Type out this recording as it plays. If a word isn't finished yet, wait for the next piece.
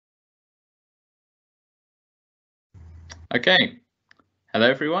Okay, hello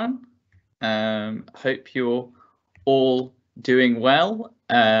everyone. Hope you're all doing well.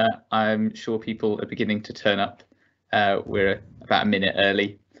 I'm sure people are beginning to turn up. We're about a minute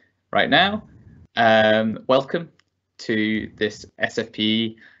early right now. Welcome to this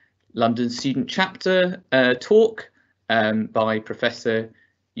SFPE London Student Chapter talk by Professor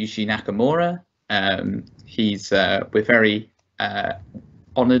Yuji Nakamura. We're very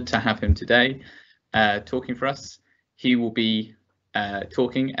honoured to have him today talking for us. He will be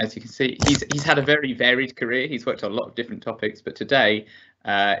talking, as you can see, he's had a very varied career. He's worked on a lot of different topics, but today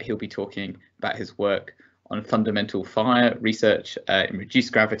he'll be talking about his work on fundamental fire research in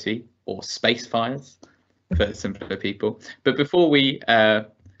reduced gravity, or space fires for simpler people. But before we go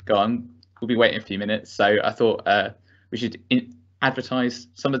on, we'll be waiting a few minutes, so I thought we should advertise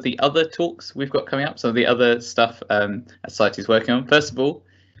some of the other talks we've got coming up, some of the other stuff Society is working on. First of all,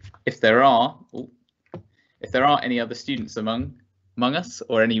 if there are any other students among us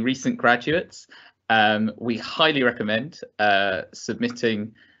or any recent graduates, we highly recommend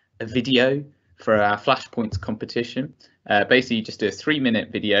submitting a video for our Flashpoints competition. Basically, you just do a 3-minute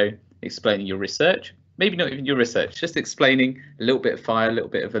video explaining your research, maybe not even your research, just explaining a little bit of fire, a little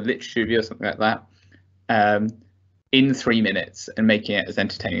bit of a literature review or something like that, in 3 minutes, and making it as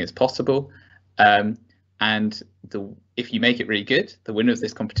entertaining as possible. If you make it really good, the winner of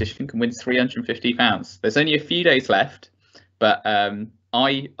this competition can win £350. There's only a few days left, but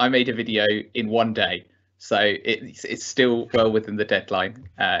I made a video in 1 day, so it's still well within the deadline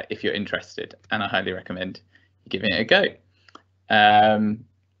if you're interested, and I highly recommend giving it a go.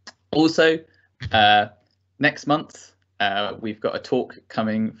 Also, next month we've got a talk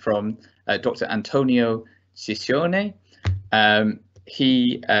coming from Dr. Antonio Ciccione.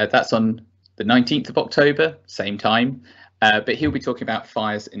 That's on the 19th of October, same time, but he'll be talking about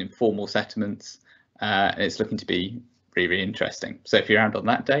fires in informal settlements, and it's looking to be really, really interesting. So if you're around on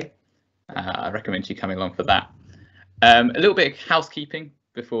that day, I recommend you coming along for that. A little bit of housekeeping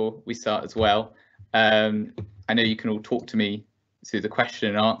before we start as well. I know you can all talk to me through the question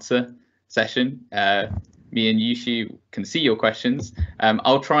and answer session. Me and Yushi can see your questions.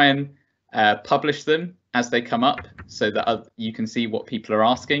 I'll try and publish them as they come up so that you can see what people are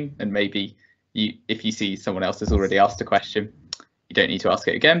asking, and maybe if you see someone else has already asked a question, you don't need to ask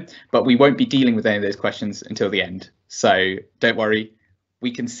it again, but we won't be dealing with any of those questions until the end. So don't worry,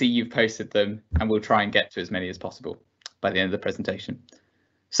 we can see you've posted them, and we'll try and get to as many as possible by the end of the presentation.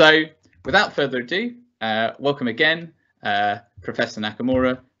 So without further ado, welcome again, Professor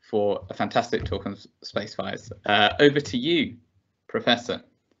Nakamura, for a fantastic talk on space fires. Over to you, Professor.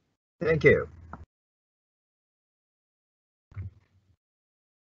 Thank you.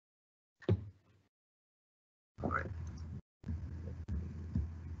 All right.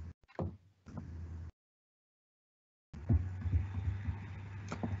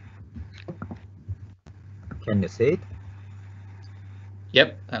 Can you see it?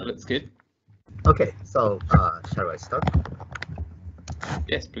 Yep, that looks good. Okay, so shall I start?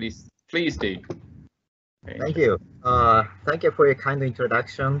 Yes, please do. Thank you. Thank you for your kind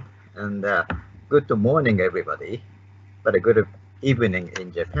introduction, and good morning, everybody, but a good evening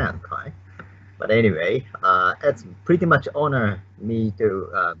in Japan time. But anyway, it's pretty much honor me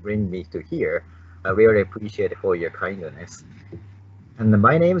to bring me to here. I really appreciate it for your kindness. And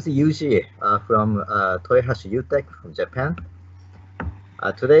my name is Yuji from Toyohashi UTech from Japan.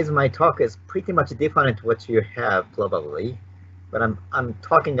 Today's my talk is pretty much different to what you have probably, but I'm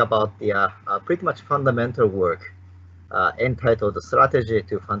talking about the pretty much fundamental work entitled Strategy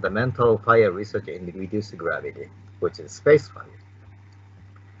to Fundamental Fire Research in Reduced Gravity, which is space fire.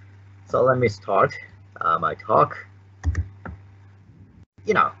 So let me start my talk.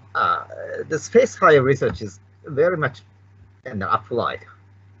 You know, the space fire research is very much applied.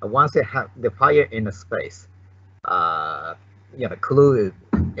 Once you have the fire in the space, clue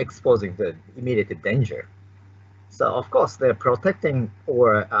exposing the immediate danger. So of course, they're protecting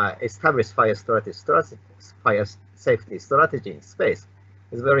or establish fire safety strategy in space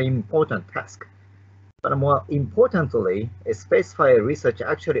is a very important task. But more importantly, space fire research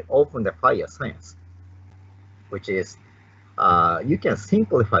actually opened the fire science, which is you can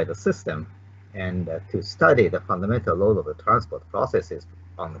simplify the system and to study the fundamental role of the transport processes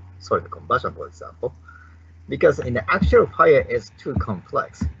on solid combustion, for example, because in the actual fire is too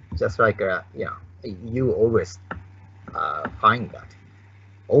complex. Just like you always find that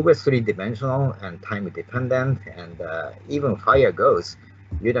always 3-dimensional and time dependent, and even fire goes,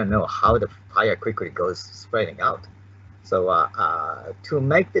 you don't know how the fire quickly goes spreading out. So to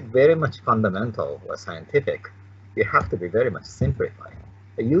make it very much fundamental or scientific, you have to be very much simplified.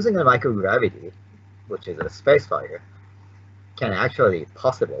 Using a microgravity, which is a space fire, can actually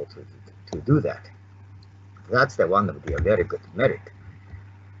possible to do that. That's the one of the very good merit.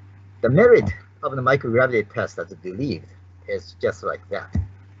 The merit of the microgravity test as believed is just like that.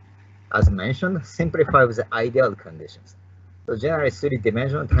 As mentioned, simplify with the ideal conditions. So generally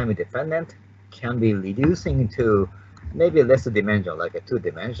 3-dimensional time dependent can be reducing to maybe less dimensional, like a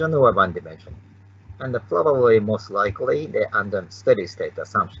 2-dimensional or 1-dimensional. And probably most likely the under steady state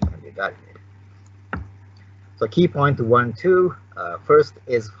assumption can be validated. So key point 1, 2, first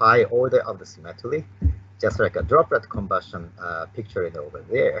is high order of the symmetry, just like a droplet combustion pictured over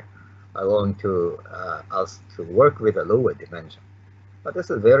there, allowing to us to work with a lower dimension. But this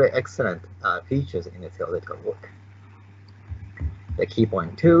is very excellent features in the theoretical work. The key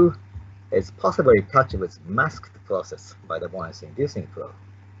point 2 is possibly touched with masked process by the buoyancy-inducing flow,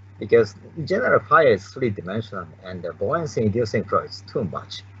 because general fire is 3-dimensional and the buoyancy-inducing flow is too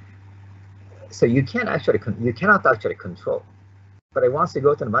much. So you cannot actually control. But once you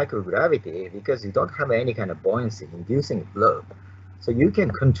go to the microgravity, because you don't have any kind of buoyancy-inducing flow, so you can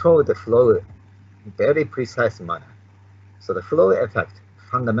control the flow in very precise manner. So the flow effect,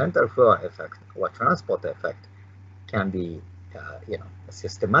 fundamental flow effect, or transport effect can be,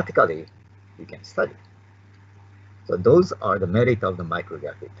 systematically you can study. So those are the merit of the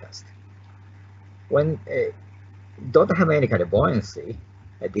microgravity test. When don't have any kind of buoyancy,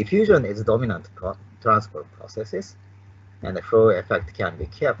 diffusion is dominant transport processes, and the flow effect can be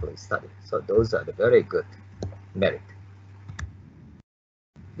carefully studied. So those are the very good merit.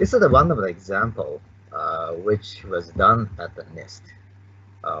 This is one of the example which was done at the NIST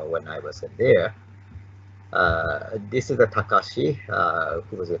when I was there. This is the Takashi,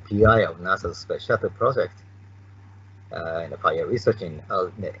 who was a PI of NASA's Space Shuttle project in the fire research in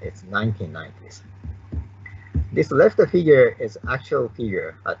its 1990s. This left figure is actual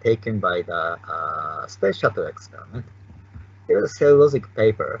figure taken by the Space Shuttle experiment. There is a cellulosic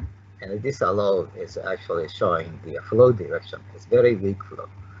paper, and this alone is actually showing the flow direction. It's very weak flow.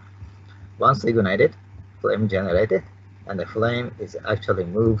 Once ignited, flame generated, and the flame is actually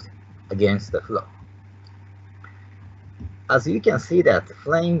moved against the flow. As you can see that the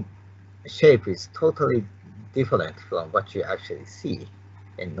flame shape is totally different from what you actually see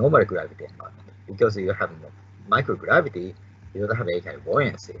in normal gravity environment. Because you have microgravity, you don't have any kind of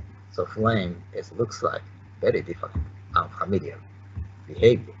buoyancy. So flame looks like very different, unfamiliar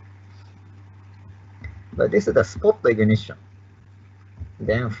behavior. But this is the spot ignition.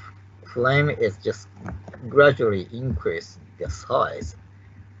 Then flame is just gradually increase the size.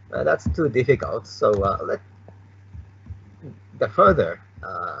 That's too difficult. So the further,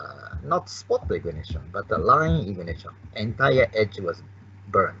 not spot ignition, but the line ignition, entire edge was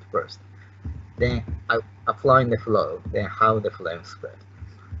burned first. Then applying the flow, then how the flame spread.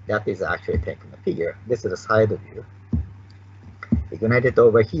 That is actually taking the figure. This is a side view. Ignited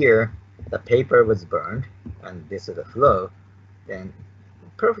over here, the paper was burned, and this is the flow. Then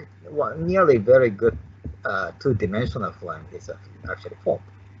perfect, nearly very good 2-dimensional flame is actually formed,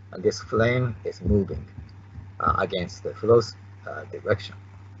 and this flame is moving against the flow's direction.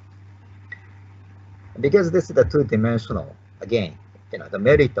 Because this is the 2-dimensional, again, the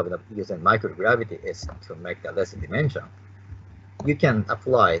merit of using microgravity is to make the less dimension. You can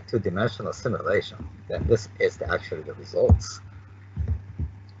apply 2-dimensional simulation. Then this is actually the results.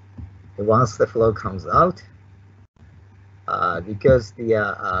 Once the flow comes out, because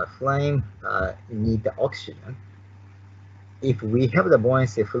the flame need the oxygen, if we have the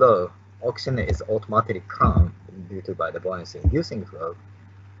buoyancy flow, oxygen is automatically calm due to by the buoyancy inducing flow.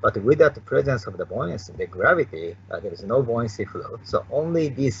 But without the presence of the buoyancy, the gravity, there is no buoyancy flow. So only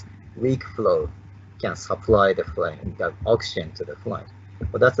this weak flow can supply the flame, the oxygen to the flame.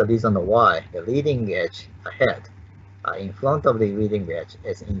 But that's the reason why the leading edge ahead, in front of the leading edge,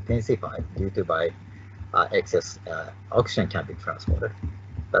 is intensified due to by excess oxygen can be transported.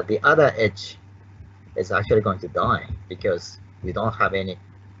 But the other edge is actually going to die because we don't have any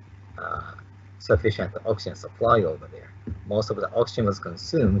sufficient oxygen supply over there. Most of the oxygen was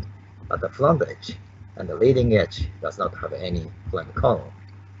consumed at the front edge, and the leading edge does not have any flame column.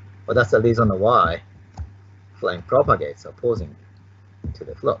 But that's the reason why flame propagates opposing to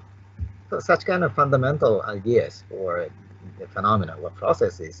the flow. So such kind of fundamental ideas or the phenomena or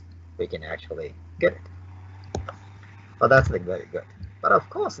processes, we can actually get it. But that's very good. But of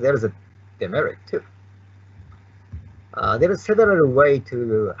course, there is a demerit too. There are several ways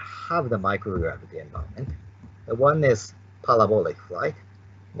to have the microgravity environment. One is parabolic flight,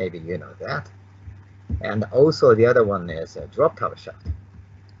 maybe you know that. And also the other one is a drop tower shaft.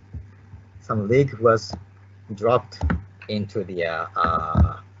 Some rig was dropped into the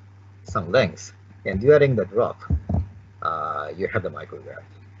some length, and during the drop, you have the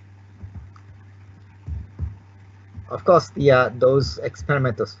microgravity. Of course, those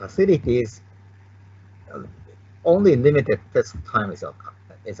experimental facilities, only limited test time is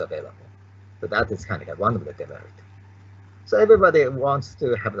available. So that is kind of one of the demerits. So everybody wants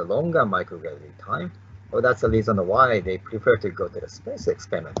to have the longer microgravity time. Well, that's the reason why they prefer to go to the space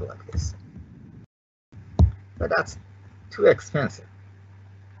experiment like this. But that's too expensive.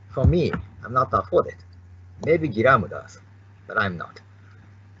 For me, I'm not afford it. Maybe Guillermo does, but I'm not.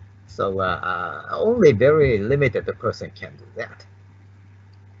 So only very limited person can do that.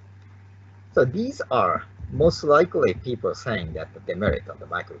 So these are most likely people saying that the demerit of the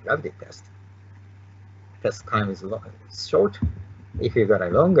microgravity test time is short. If you got a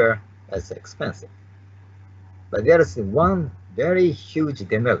longer, it's expensive. But there is one very huge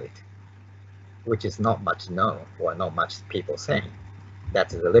demerit, which is not much known or not much people saying.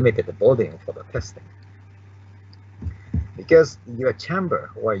 That's the limited volume for the testing. Because your chamber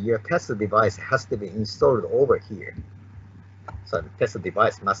or your test device has to be installed over here. So the test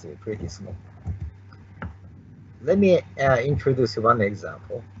device must be pretty small. Let me introduce one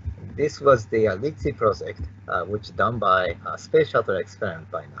example. This was the LITSI project, which done by a space shuttle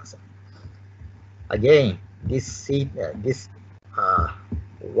experiment by NASA. Again, this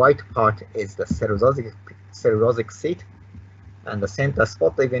white part is the cellulosic seat, and the center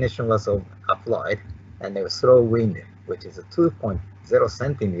spot ignition was applied, and there was slow wind, which is a 2.0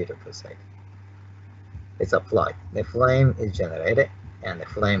 centimeter per second. It's applied. The flame is generated, and the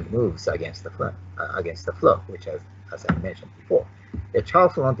flame moves against the flow, which, as I mentioned before, the char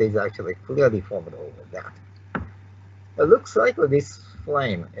front is actually clearly formed over that. It looks like this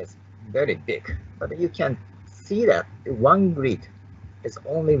flame is very big, but you can see that one grid is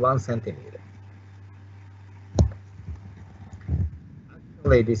only 1 centimeter.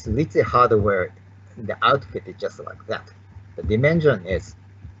 Actually, this LITSI hardware, the outfit is just like that. The dimension is,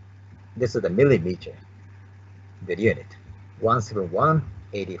 this is the millimeter, the unit, 101,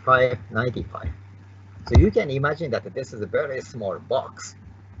 85, 95. So you can imagine that this is a very small box,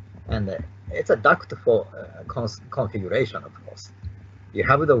 and it's a duct for configuration, of course. You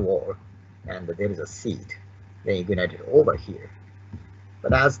have the wall, and there is a seat. Then you ignite it over here.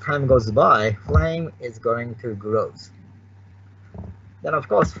 But as time goes by, flame is going to grow. Then, of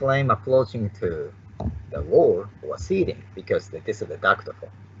course, flame approaching to the wall or seating, because this is the duct for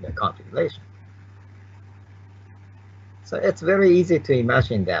the configuration. So it's very easy to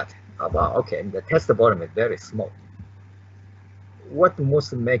imagine that, okay, the test volume is very small. What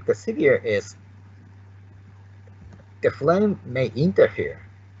most make the severe is the flame may interfere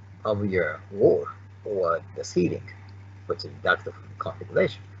of your wall or the seating, which is duct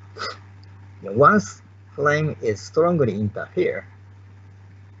configuration. And once flame is strongly interfere,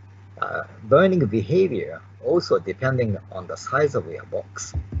 burning behavior also depending on the size of your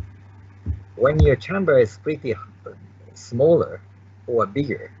box. When your chamber is pretty smaller or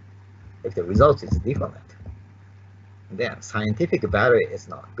bigger, if the result is different, then scientific value is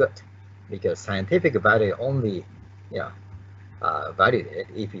not good, because scientific value only validate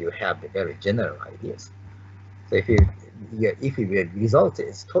if you have the very general ideas. So if your result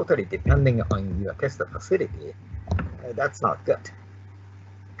is totally depending on your test facility, that's not good.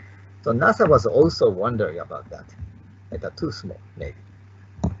 So NASA was also wondering about that. It's too small, maybe,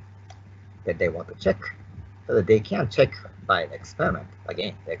 that they want to check. But they can't check by an experiment.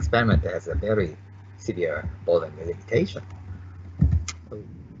 Again, the experiment has a very severe volume limitation. So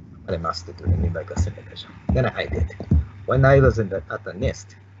I must do a numerical simulation. Then I did. When I was at the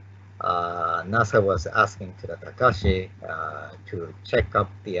NIST, NASA was asking to the Toyohashi to check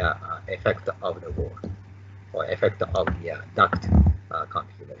up the effect of the wall or effect of the duct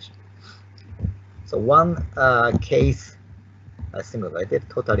configuration. So one case I simulated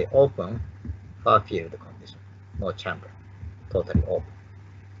totally open far field condition, no chamber, totally open.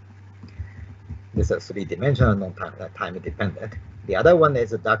 This is 3-dimensional, non-time dependent. The other one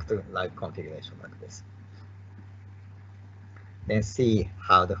is a duct-like configuration like this. Then see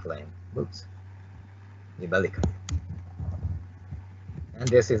how the flame moves numerically. And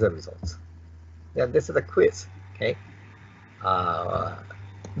this is the results. Then this is a quiz, okay?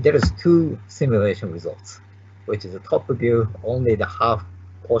 There is 2 simulation results, which is the top view, only the half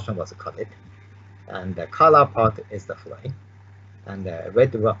portion was cut, and the color part is the flame, and the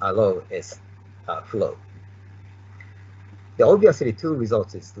red arrow is flow. The obviously 2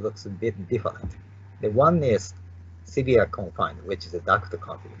 results looks a bit different. The one is severe confined, which is a duct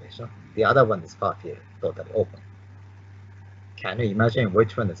configuration. The other one is far field, totally open. Can you imagine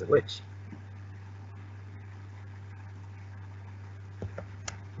which one is which?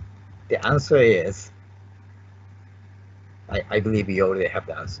 The answer is I believe you already have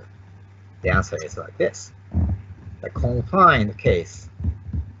the answer. The answer is like this. The confined case,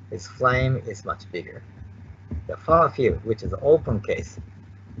 its flame is much bigger. The far field, which is the open case,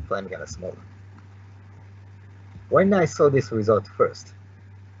 flame gets smaller. When I saw this result first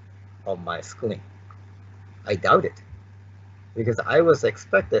on my screen, I doubted, because I was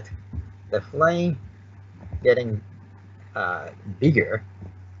expected the flame getting bigger,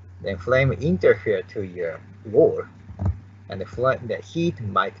 then flame interfere to your wall, and the heat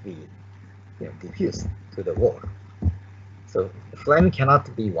might be diffused to the wall. So the flame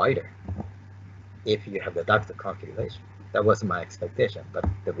cannot be wider if you have the duct configuration. That was my expectation, but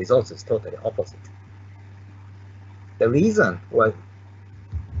the result is totally opposite. The reason was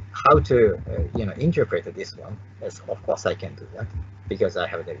how to interpret this one is, of course, I can do that because I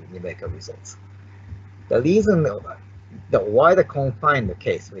have the numerical results. The reason why the confined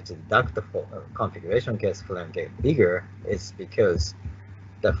case, which is duct configuration case, flame get bigger is because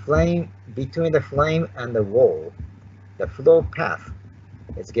the flame between the flame and the wall, the flow path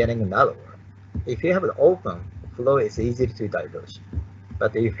is getting narrower. If you have an open, flow is easy to diverge.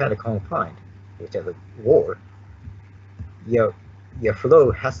 But if you have a confined, which is a wall, your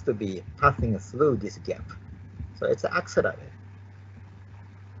flow has to be passing through this gap. So it's accelerated.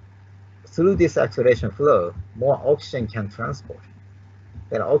 Through this acceleration flow, more oxygen can transport.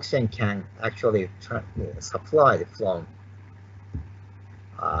 Then oxygen can actually supply from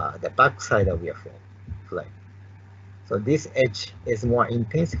the backside of your flame. So this edge is more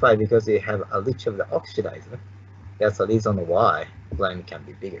intensified because you have a reach of the oxidizer. That's the reason why flame can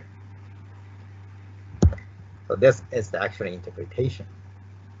be bigger. So this is the actual interpretation.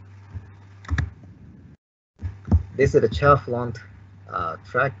 This is the chair front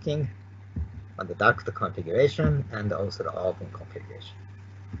tracking on the duct configuration and also the open configuration.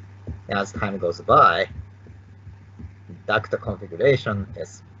 As time goes by, duct configuration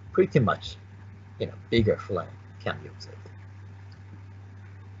is pretty much bigger flame can be observed.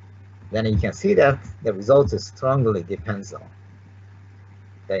 Then you can see that the results strongly depends on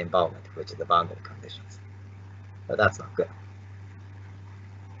the environment, which is the boundary conditions. But that's not good.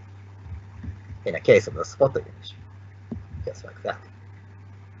 In a case of the spot emission, just like that.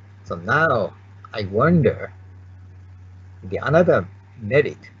 So now I wonder, the another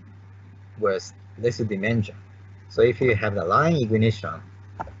merit was this dimension. So if you have the line ignition,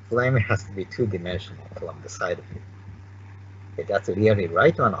 flame has to be two-dimensional from the side of you. If that's really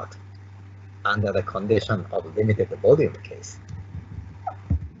right or not, under the condition of limited volume case.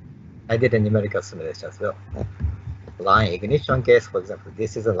 I did a numerical simulation as well. Line ignition case, for example,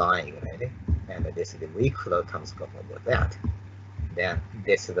 this is a line igniting, and this is the weak flow comes from over that. Then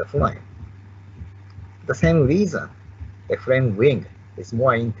this is the flame. The same reason, the flame wing is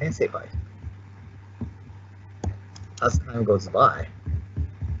more intensified. As time goes by,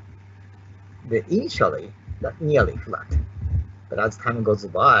 initially that's nearly flat, but as time goes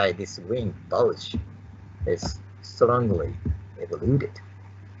by, this wing bulge is strongly evolved.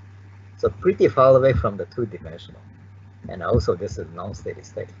 So pretty far away from the two-dimensional, and also this is non-steady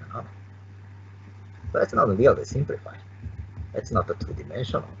state phenomenon. But it's not really simplified. It's not a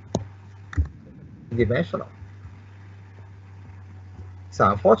two-dimensional. Dimensional. So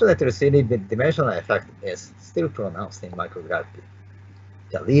unfortunately, the three-dimensional effect is still pronounced in microgravity.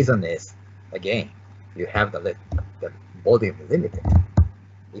 The reason is, again, you have the volume limited.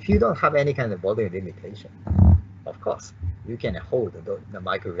 If you don't have any kind of volume limitation, of course, you can hold the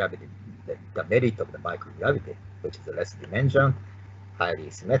microgravity, the merit of the microgravity, which is less dimension, highly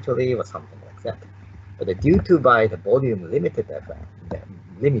symmetry, or something like that. But due to by the volume limited effect, the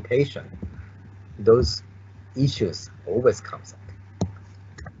limitation, those issues always comes up.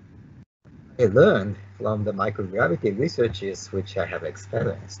 I learned from the microgravity researches which I have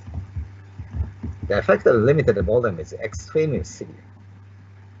experienced. The effect of limited volume is extremely severe.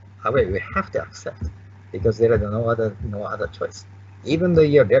 However, we have to accept because there is no other choice. Even though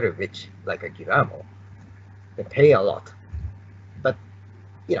you're very rich, like a Guillermo, they pay a lot. But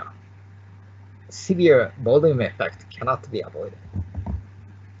severe volume effect cannot be avoided.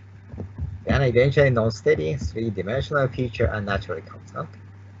 Then eventually non-steady, three-dimensional feature naturally comes out.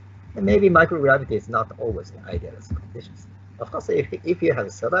 And maybe microgravity is not always the ideal conditions. Of course, if you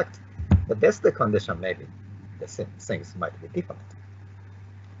have select the best condition, maybe the things might be different.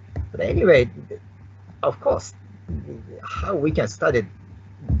 But anyway, of course, how we can study,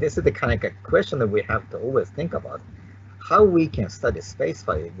 this is the kind of question that we have to always think about. How we can study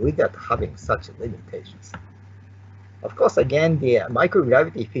spaceflight without having such limitations. Of course, again, the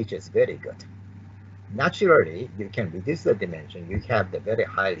microgravity feature is very good. Naturally, you can reduce the dimension. You have the very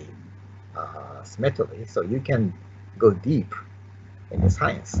highly symmetry, so you can go deep in the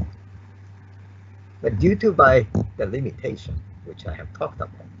science. But due to by the limitation, which I have talked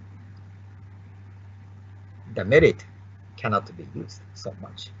about, the merit cannot be used so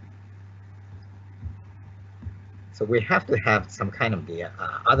much. So we have to have some kind of the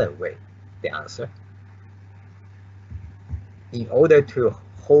other way, the answer, in order to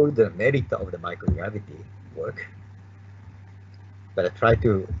hold the merit of the microgravity work, but try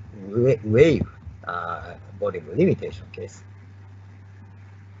to waive volume limitation case.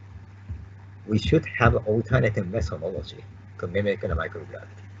 We should have alternative methodology to mimic the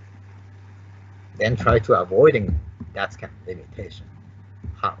microgravity. Then try to avoiding that kind of limitation.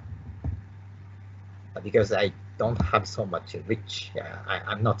 How? Because I don't have so much rich,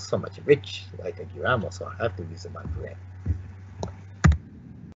 I'm not so much rich like a Giramo, so I have to use my brain.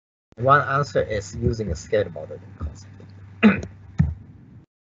 One answer is using a scale modeling concept.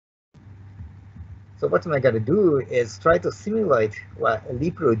 So what am I going to do is try to simulate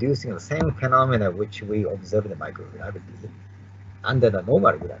reproducing the same phenomena which we observe in microgravity under the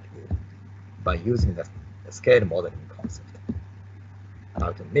normal gravity by using the scale modeling concept.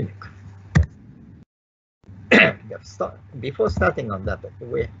 How to mimic. Before starting on that,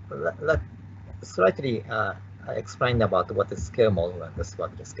 let slightly explain about what is scale model and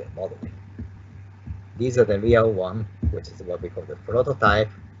what is scale modeling. These are the real one, which is what we call the prototype,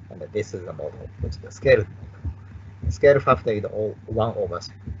 and this is the model, which is the scale model. The scale factor is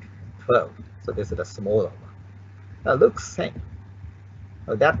 1/12, so this is the smaller one. That looks same.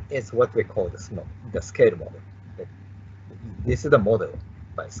 Now that is what we call the scale model. This is the model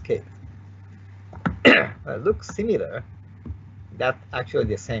by scale. Looks similar, that actually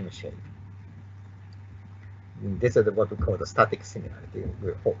the same shape. This is what we call the static similarity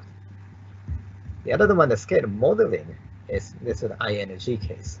we hold. The other one, the scale modeling, is this is the ING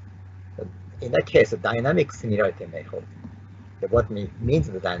case. In that case, the dynamic similarity may hold. What means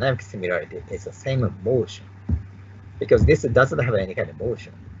the dynamic similarity is the same motion, because this doesn't have any kind of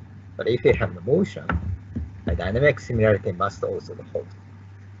motion. But if you have the motion, a dynamic similarity must also hold.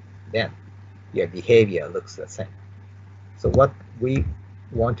 Then your behavior looks the same. So what we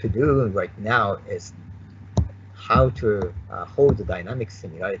want to do right now is how to hold the dynamic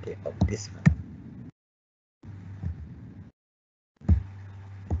similarity of this one.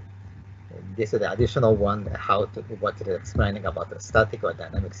 This is the additional one, what it is explaining about the static or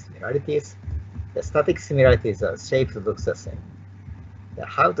dynamic similarities. The static similarities, the shape looks the same.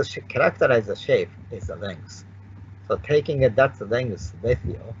 How to characterize the shape is the length. So taking that length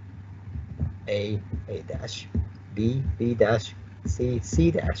ratio, A dash, B dash,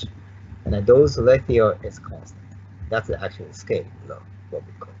 C dash, and then those ratio is constant. That's the actual scale law, what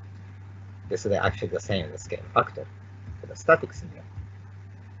we call. This is actually the same as the scale factor for the static similarity.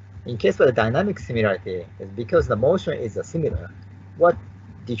 In case of the dynamic similarity, is because the motion is similar, what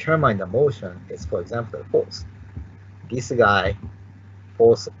determines the motion is, for example, the force. This guy,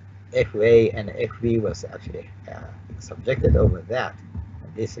 force FA and FB was actually subjected over that.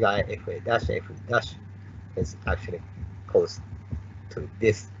 And this guy, FA dash, FB dash, is actually close to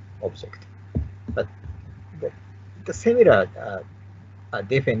this object. But the similar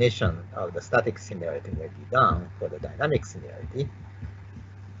definition of the static similarity will be done for the dynamic similarity.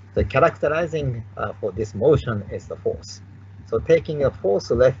 The characterizing for this motion is the force. So taking a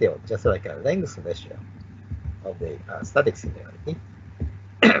force ratio, just like a length ratio of the static similarity,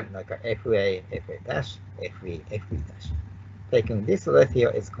 like a FA, FA dash, FV, FV dash. Taking this ratio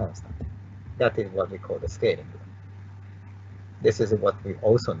is constant. That is what we call the scaling law. This is what we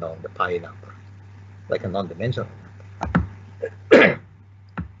also know the pi number, like a non-dimensional number.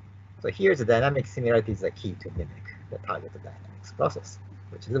 So here's the dynamic similarity is the key to mimic the target dynamics process,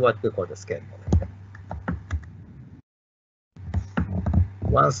 which is what we call the scale model.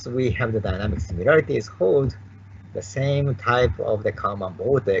 Once we have the dynamic similarities hold, the same type of the common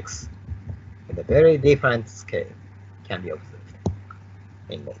vortex in a very different scale can be observed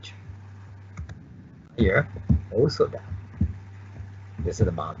in nature. Here, also that. This is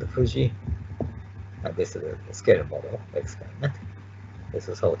the Mount Fuji, and this is the scale model experiment. This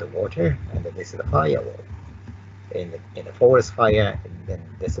is salt water, and this is the firewall. In the forest fire, and then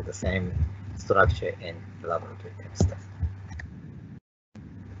this is the same structure in laboratory test.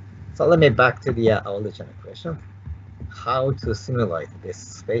 So let me back to the original question: how to simulate this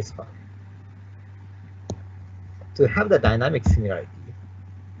space fire? To have the dynamic similarity,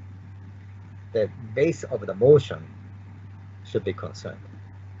 the base of the motion should be concerned.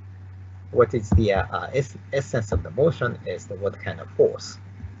 What is the essence of the motion is what kind of force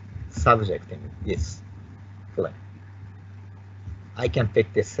subjecting this flame. I can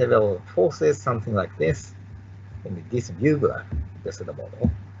pick the several forces, something like this, in this view graph, this is the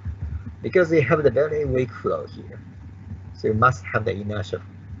model, because you have the very weak flow here. So you must have the inertia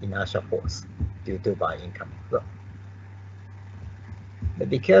force due to by incoming flow. But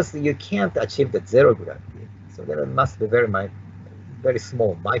because you can't achieve the zero gravity, so there must be very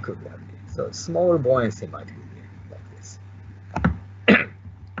small microgravity. So small buoyancy might be here, like this.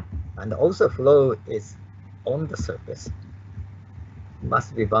 And also flow is on the surface.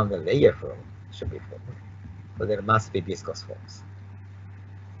 Must be bound layer flow should be formed. So there must be viscous force.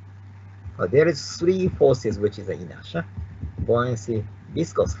 There is three forces, which is the inertia, buoyancy,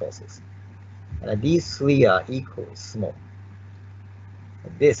 viscous forces. And these three are equally small.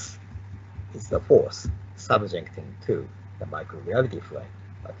 And this is the force subjecting to the microgravity flow,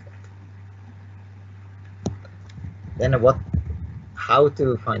 like that. Then how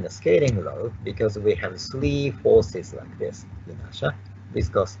to find the scaling law? Because we have three forces like this: inertia,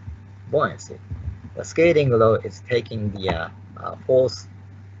 viscous, buoyancy. The scaling law is taking the force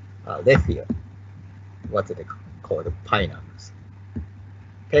ratio, what is it called, pi numbers.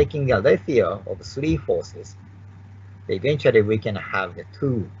 Taking a ratio of three forces, eventually we can have the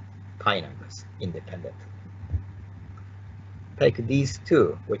two pi numbers independent. Take these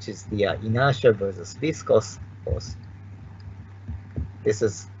two, which is the inertia versus viscous force. This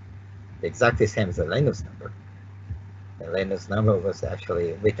is exactly the same as the Reynolds number. The Reynolds number was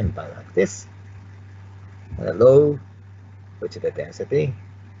actually written by like this. And the rho, which is the density,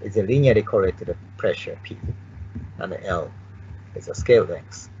 is linearly correlated to the pressure P, and the L is the scale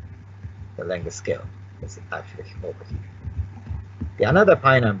length. The length scale is actually over here. The another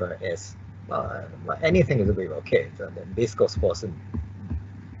pi number is, well, anything is really okay. So the viscous force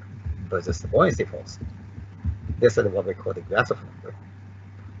versus the buoyancy force. This is what we call the Grasov number.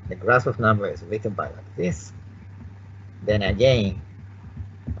 The Grasov number is written by like this. Then again,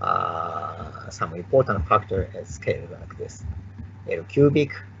 some important factor is scale like this. L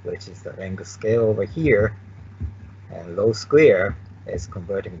cubic, which is the length scale over here, and rho square is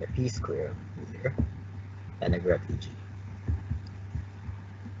converting the P square here, and the gravity G.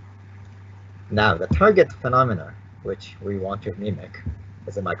 Now, the target phenomena, which we want to mimic,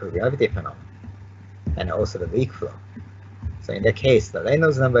 is the microgravity phenomenon, and also the weak flow. So in the case, the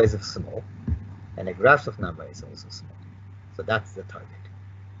Reynolds number is small, and the Grasov number is also small. So that's the target.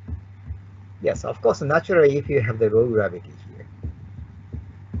 Yes, of course, naturally, if you have the low gravity here,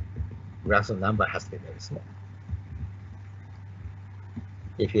 Grasov number has to be very small.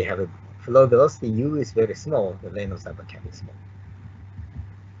 If you have a flow velocity u is very small, the Reynolds number can be small.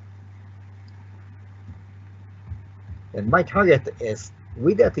 And my target is,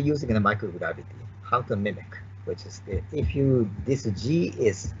 without using the microgravity, how to mimic, which is if this g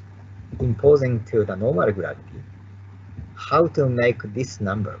is imposing to the normal gravity, how to make this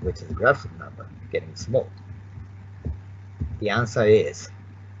number, which is the Grasov number, getting small? The answer is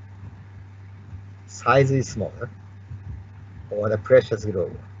size is smaller or the pressure is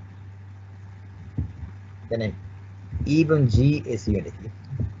lower. Then even g is unity,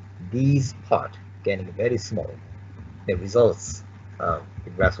 these part getting very small. The results of the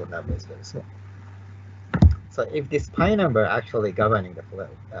Grasov number is very small. So if this pi number actually governing the flow,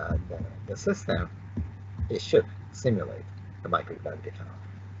 the system, it should simulate the microgravity phenomenon.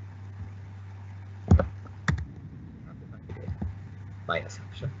 My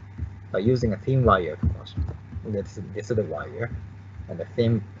assumption, by using a thin wire propulsion. This is the wire, and the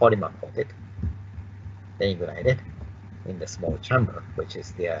thin polymer coated, then ignited in the small chamber, which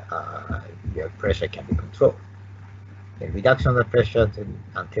is the your pressure can be controlled. The reduction of the pressure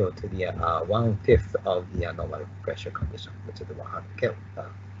until to the 1/5 of the normal pressure condition, which is 100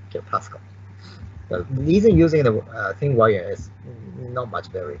 kilopascal. The reason using the thin wire is not much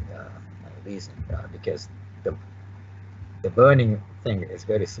very reason, because the burning thing is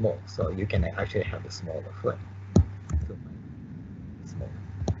very small, so you can actually have the smaller flame.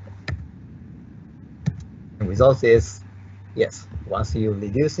 The result is, yes, once you're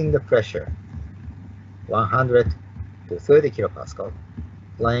reducing the pressure 100 to 30 kilopascal,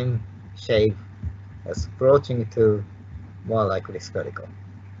 flame shape is approaching to more likely spherical.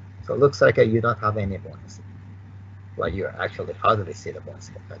 So it looks like you don't have any buoyancy, but you actually hardly see the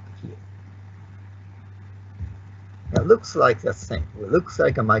buoyancy effect here. It looks like the same. It looks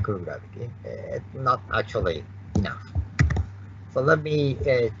like a microgravity. It's not actually enough. So let me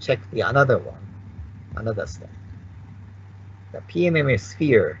check the another step. The PMMA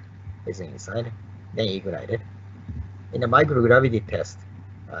sphere is inside, then ignited. In the microgravity test,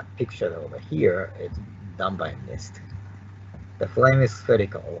 pictured over here, it's done by mist. The flame is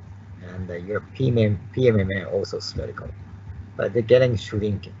spherical, and your PMMA also spherical, but they're getting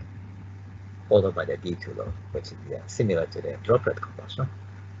shrinking. followed by the D2 low, which is similar to the droplet combustion.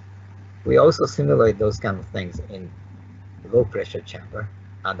 We also simulate those kind of things in low pressure chamber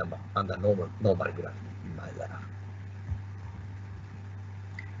under normal gravity in my lab.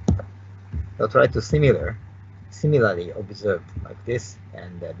 So try to similarly observe like this,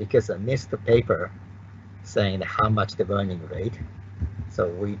 and because I missed the paper saying how much the burning rate, so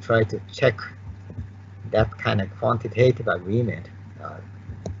we try to check that kind of quantitative agreement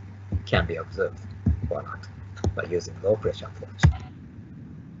can be observed or not by using low pressure approach.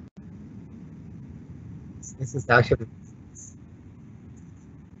 This is actually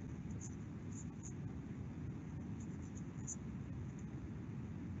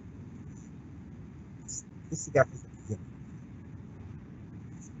this guy is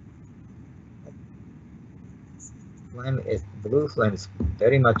flame is blue flame is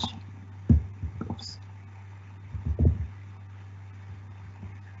very much. Oops.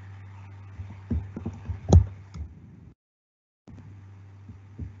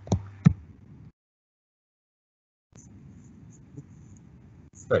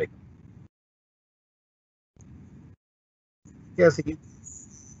 Very good. Yes,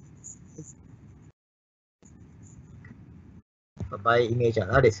 by image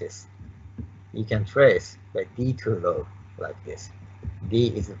analysis, you can trace the D2 low like this. D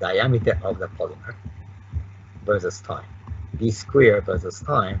is the diameter of the polymer versus time. D square versus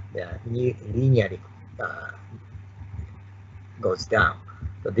time, linearly goes down.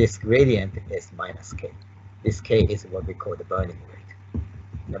 So this gradient is minus K. This K is what we call the burning rate.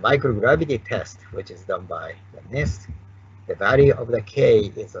 The microgravity test, which is done by the NIST, the value of the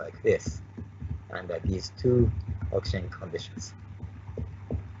K is like this, and these two oxygen conditions.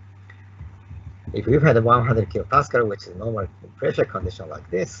 If we've had a 100 kilopascal, which is normal pressure condition like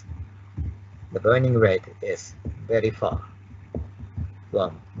this, the burning rate is very far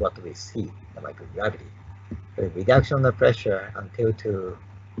from what we see in the microgravity. The reduction of the pressure until to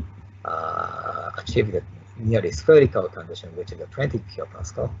achieve the nearly spherical condition, which is a 20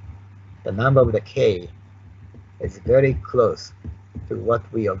 kilopascal, the number of the K is very close to what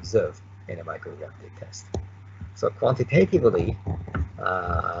we observe in a microgravity test. So quantitatively,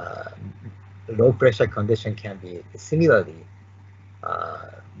 low pressure condition can be similarly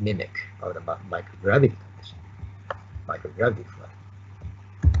mimic of the microgravity condition, microgravity flow.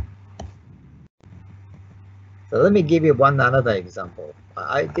 So let me give you another example.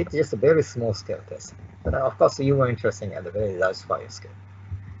 I did just a very small scale test, but of course you were interested at a very large fire scale.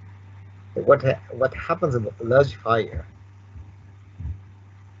 What happens with large fire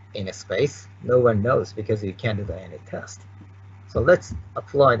in a space, no one knows because you can't do any test. So let's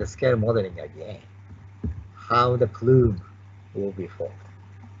apply the scale modeling again. How the plume will be formed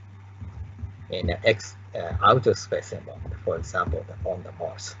in an outer space environment, for example, on the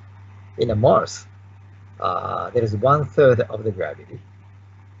Mars. In the Mars, there is 1/3 of the gravity.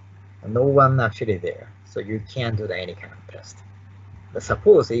 No one actually there, so you can't do any kind of test. But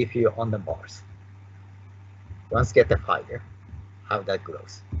suppose if you're on the Mars, once get the fire, how that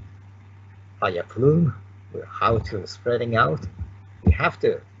grows. Fire plume, how to spreading out, you have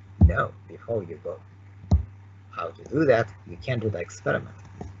to know before you go. How to do that, you can't do the experiment.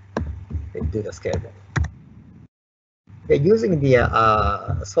 They do the scale model. Okay, using the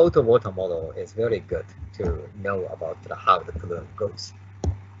salt water model is very good to know about how the plume goes.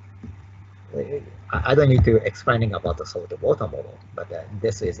 I don't need to explaining about the salt water model, but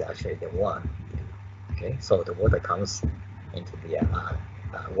this is actually the one. Okay, so the water comes into the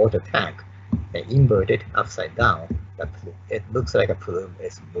water tank, they invert it upside down. It looks like a plume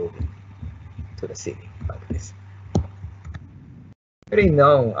is moving to the ceiling like this. Very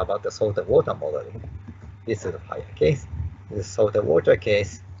known about the salt water modeling. This is a fire case. This is salt water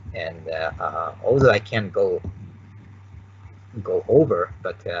case, and although I can't go over,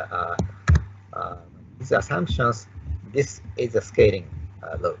 but these assumptions, this is a scaling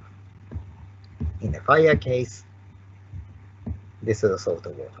load. In the fire case, this is a salt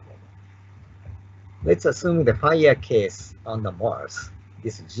water model. Let's assume the fire case on the Mars,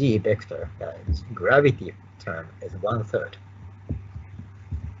 this G vector, gravity term is 1/3.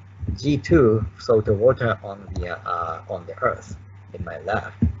 G2 salt water on the Earth in my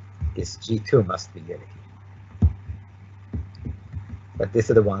lab, this G2 must be unity. But this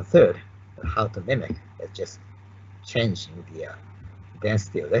is the 1/3. How to mimic is just changing the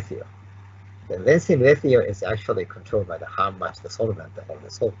density of lithium. The density of lithium is actually controlled by how much the solvent of the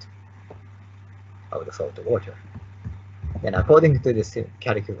salt water. And according to the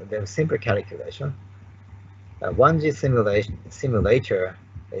simple calculation, 1G simulator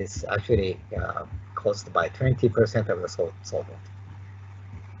is actually caused by 20% of the solvent.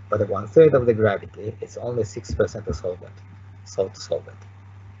 but 1/3 of the gravity is only 6% of solvent. Salt solvent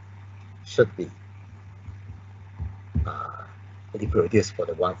should be reproduced for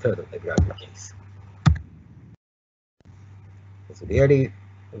the 1/3 of the gravity case. Is really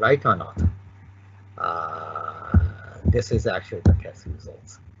right or not? This is actually the test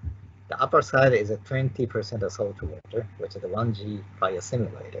results. The upper side is a 20% of salt water, which is the 1G fire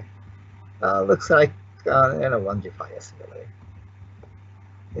simulator. Looks like 1G fire simulator.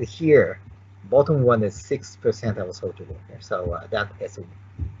 And here, bottom one is 6% of salt water. So that is,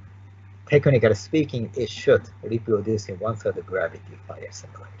 technically speaking, it should reproduce in 1/3 of gravity fire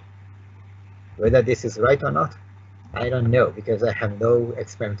simulator. Whether this is right or not, I don't know, because I have no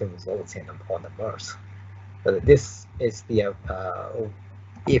experimental results on the Mars. But this is the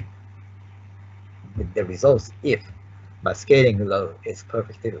if the results if my scaling law is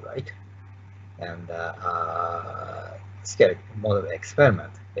perfectly right, and scaling model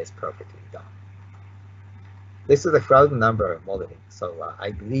experiment is perfectly done. This is the Froude number modeling, so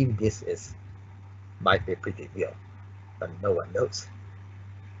I believe this might be pretty real, but no one knows.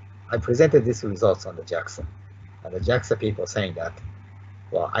 I presented these results on the JAXA, and the JAXA people saying that,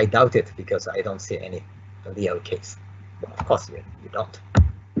 well, I doubt it because I don't see any real case. Well, of course you don't,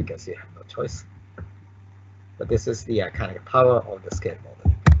 because you have no choice. But this is the kind of power of the scale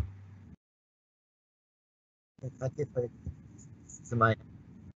modeling.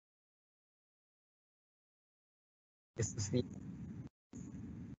 This is the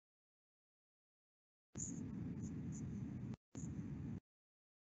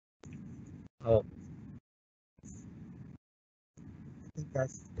I think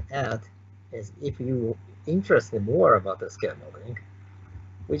that's to add is, if you interested more about the scale modeling,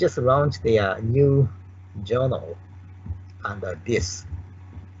 we just launched the new journal under this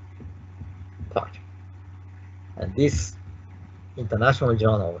part, and this international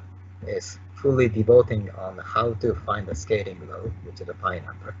journal is fully devoting on how to find the scaling law, which is the pi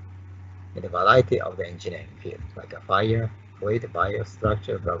number, in a variety of the engineering field, like a fire, fluid,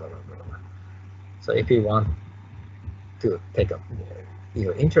 biostructure, blah blah blah blah blah. So if you want to take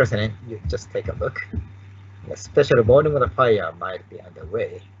you're interested in, you just take a look. Especially volume of the fire might be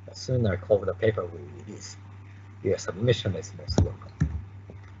underway. The sooner the paper will release, your submission is most welcome.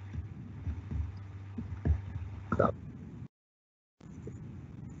 So,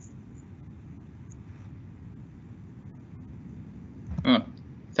 oh,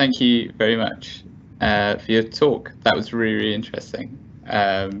 thank you very much for your talk. That was really, really interesting.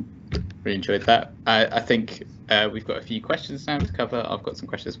 Really enjoyed that. I think we've got a few questions now to cover. I've got some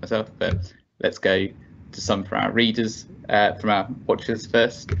questions myself, but let's go to some from our readers, from our watchers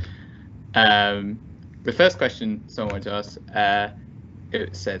first. The first question someone wanted to ask,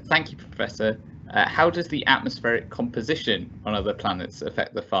 it said, "Thank you, Professor. How does the atmospheric composition on other planets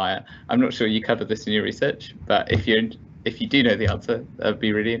affect the fire?" I'm not sure you covered this in your research, but if you do know the answer, that would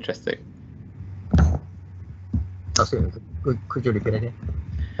be really interesting. Could you repeat it?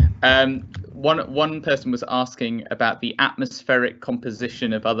 One person was asking about the atmospheric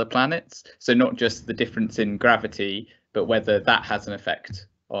composition of other planets, so not just the difference in gravity, but whether that has an effect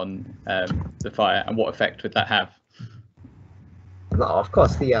on the fire, and what effect would that have? Well, of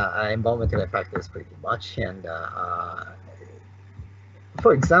course, the environmental effect is pretty much, and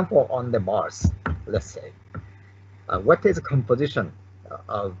for example, on the Mars, let's say, what is the composition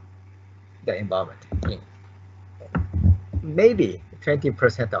of the environment? Maybe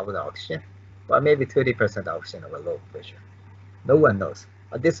 20% of the oxygen, or maybe 30% oxygen over low pressure. No one knows.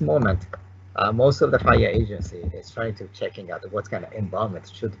 At this moment, most of the fire agency is trying to checking out what kind of environment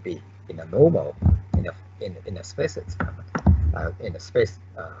should be in a normal, in a space experiment, in a space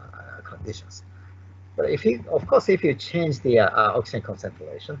conditions. But if you change the oxygen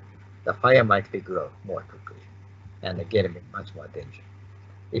concentration, the fire might be grow more quickly and get much more danger.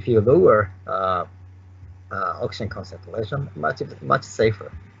 If you lower oxygen concentration, much safer,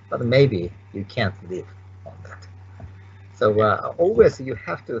 but maybe you can't live on that. So always you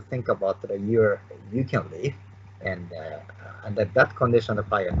have to think about the year you can live, and that condition the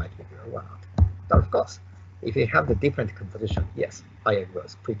fire might be grow or not. But of course, if you have the different composition, yes, fire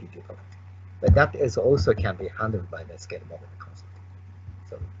grows pretty different. But that is also can be handled by the scale modeling concept.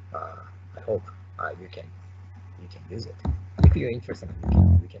 So I hope you can use it. If you're interested,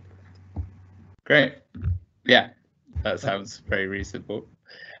 you can do that. Great. Yeah, that sounds very reasonable.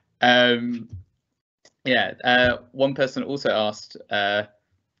 One person also asked,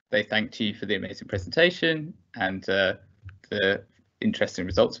 they thanked you for the amazing presentation and the interesting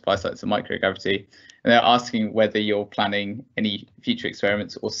results of isolates of microgravity, and they're asking whether you're planning any future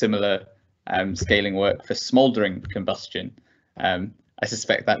experiments or similar scaling work for smouldering combustion. I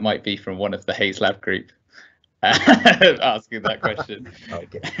suspect that might be from one of the Hayes Lab group asking that question.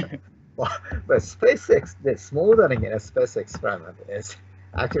 Okay. Well, but SpaceX, the smoldering in a space experiment is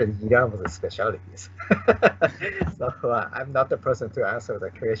actually Yama's specialties. So I'm not the person to answer the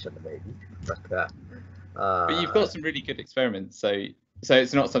question, maybe. But you've got some really good experiments, so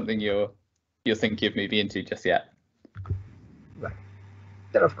it's not something you're thinking of moving into just yet. Right.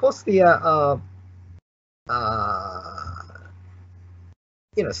 Then of course the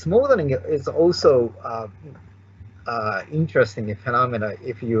smoldering is also interesting phenomena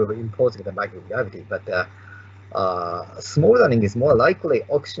if you impose the microgravity, but smoldering is more likely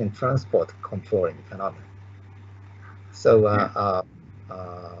oxygen transport controlling phenomenon. So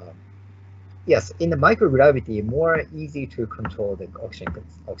yes, in the microgravity, more easy to control the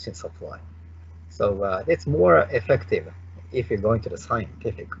oxygen supply. So it's more effective if you're going to the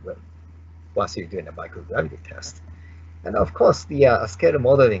scientific way once you're doing a microgravity test. And of course, the scale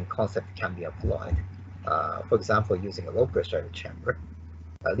modeling concept can be applied. For example, using a low pressure chamber.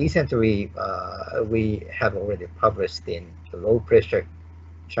 Recently, we have already published in the low pressure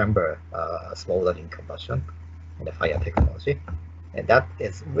chamber smoldering combustion in the fire technology. And that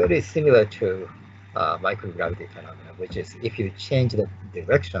is very similar to microgravity phenomena, which is if you change the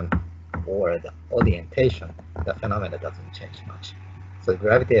direction or the orientation, the phenomena doesn't change much. So the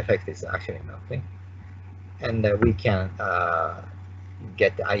gravity effect is actually nothing. And we can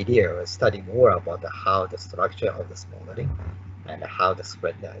get the idea or study more about how the structure of the smoldering and how the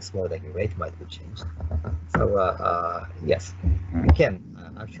smoldering rate might be changed. So yes, we can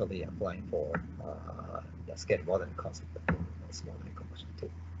actually apply for the scale modeling concept of smoldering combustion too.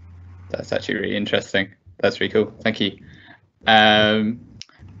 That's actually really interesting. That's really cool. Thank you.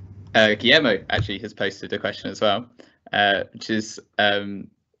 Guillermo actually has posted a question as well, which is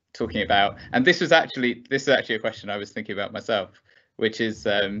talking about, and this is actually a question I was thinking about myself, which is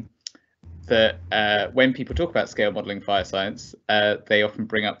that when people talk about scale modeling fire science, they often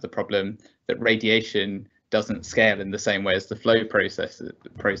bring up the problem that radiation doesn't scale in the same way as the flow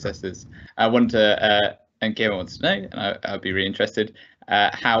processes. I wonder, and Guillermo wants to know, and I'd be really interested,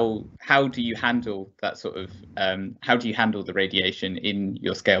 how do you handle that sort of, how do you handle the radiation in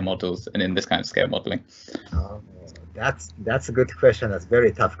your scale models and in this kind of scale modeling? That's a good question. That's a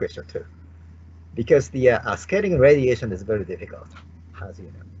very tough question too, because the scaling radiation is very difficult, as you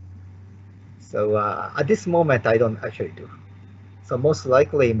know. So at this moment, I don't actually do. So most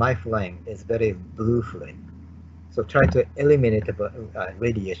likely, my flame is very blue flame. So try to eliminate the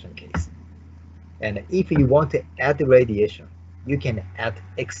radiation case. And if you want to add the radiation, you can add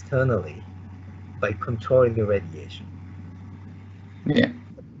externally by controlling the radiation. Yeah.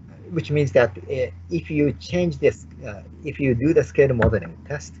 Which means that if you change this, if you do the scale modeling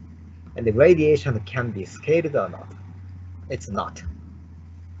test, and the radiation can be scaled or not, it's not.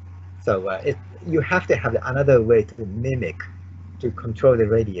 So you have to have another way to mimic, to control the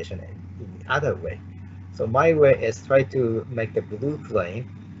radiation in the other way. So my way is try to make the blue flame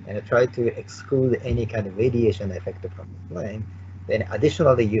and try to exclude any kind of radiation effect from the flame. Then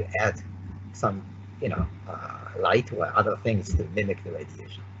additionally, you add some, light or other things to mimic the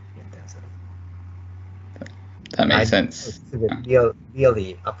radiation intensity. That makes sense. It's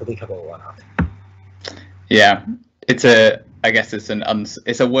really applicable or not. Yeah, I guess it's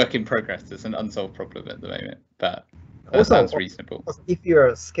a work in progress. It's an unsolved problem at the moment, but that sounds reasonable. If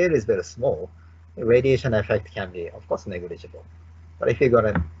your scale is very small, the radiation effect can be, of course, negligible. But if you got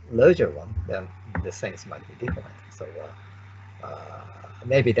a larger one, then the things might be different. So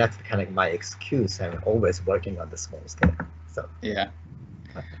maybe that's kind of my excuse. I'm always working on the small scale. So yeah,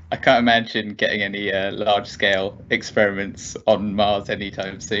 I can't imagine getting any large-scale experiments on Mars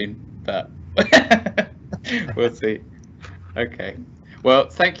anytime soon, but we'll see. Okay. Well,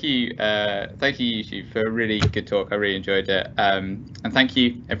 thank you, Yuji, for a really good talk. I really enjoyed it, and thank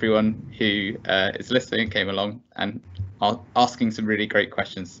you everyone who is listening, came along, and asking some really great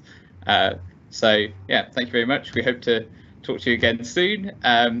questions. So yeah, thank you very much. We hope to talk to you again soon,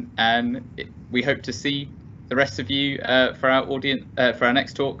 and we hope to see the rest of you for our audience for our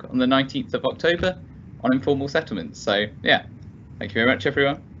next talk on the 19th of October on informal settlements. So yeah, thank you very much,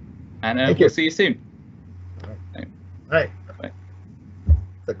 everyone, and we'll see you soon. All right.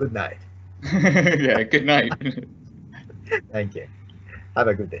 So good night. Yeah, good night. Thank you. Have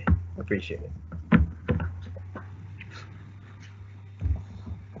a good day. Appreciate it.